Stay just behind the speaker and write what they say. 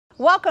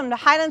Welcome to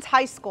Highlands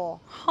High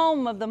School,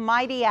 home of the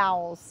Mighty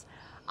Owls.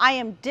 I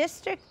am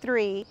District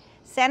 3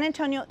 San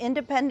Antonio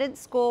Independent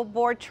School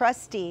Board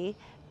Trustee,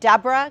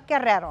 Debra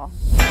Guerrero.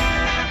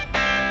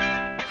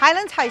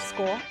 Highlands High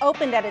School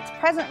opened at its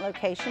present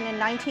location in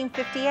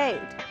 1958.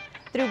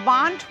 Through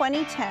Bond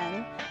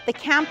 2010, the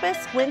campus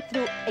went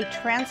through a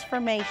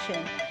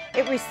transformation.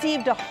 It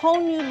received a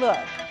whole new look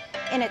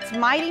in its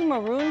mighty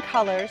maroon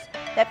colors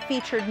that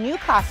featured new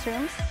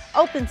classrooms,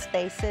 open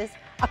spaces,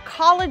 a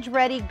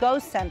college-ready Go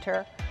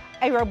Center,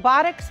 a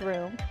robotics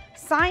room,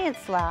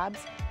 science labs,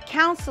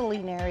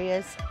 counseling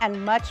areas,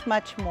 and much,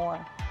 much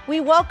more.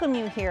 We welcome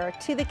you here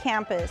to the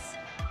campus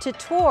to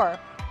tour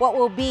what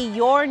will be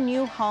your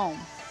new home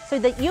so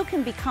that you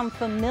can become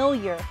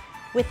familiar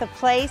with a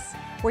place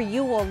where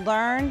you will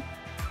learn,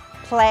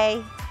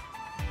 play,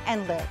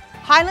 and live.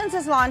 Highlands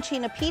is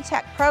launching a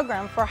P-Tech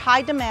program for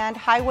high-demand,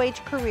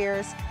 high-wage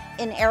careers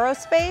in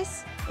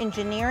aerospace,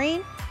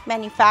 engineering,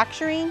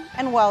 manufacturing,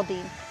 and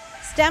welding.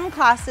 STEM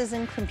classes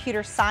in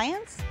computer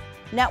science,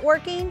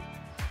 networking,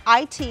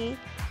 IT,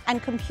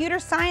 and computer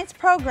science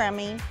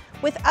programming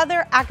with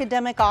other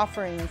academic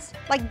offerings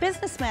like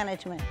business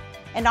management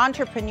and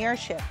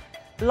entrepreneurship,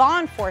 law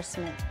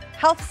enforcement,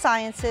 health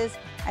sciences,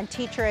 and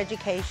teacher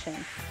education.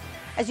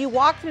 As you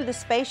walk through the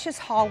spacious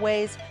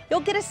hallways, you'll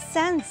get a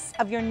sense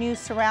of your new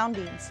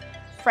surroundings.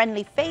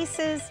 Friendly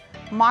faces,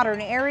 modern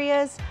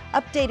areas,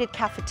 updated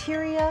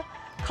cafeteria,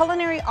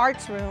 culinary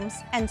arts rooms,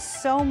 and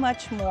so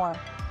much more.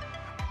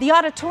 The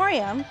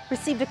auditorium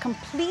received a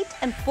complete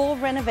and full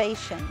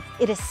renovation.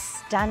 It is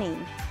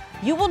stunning.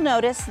 You will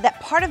notice that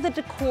part of the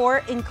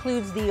decor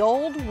includes the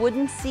old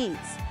wooden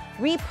seats,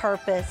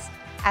 repurposed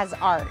as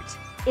art.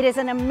 It is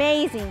an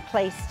amazing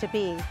place to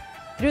be.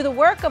 Through the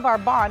work of our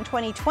Bond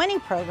 2020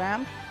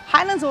 program,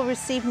 Highlands will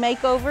receive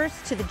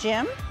makeovers to the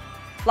gym,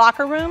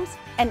 locker rooms,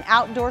 and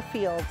outdoor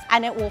fields,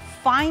 and it will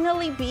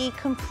finally be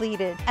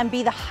completed and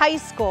be the high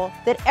school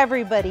that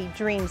everybody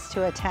dreams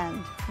to attend.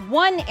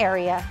 One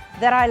area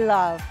that I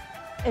love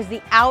is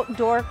the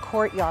outdoor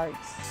courtyards.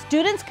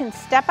 Students can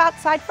step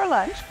outside for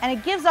lunch, and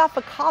it gives off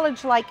a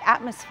college-like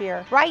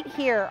atmosphere right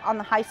here on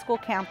the high school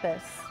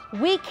campus.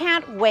 We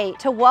can't wait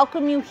to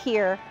welcome you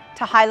here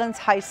to Highlands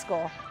High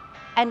School,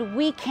 and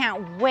we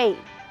can't wait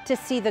to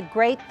see the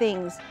great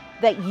things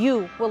that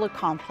you will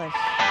accomplish.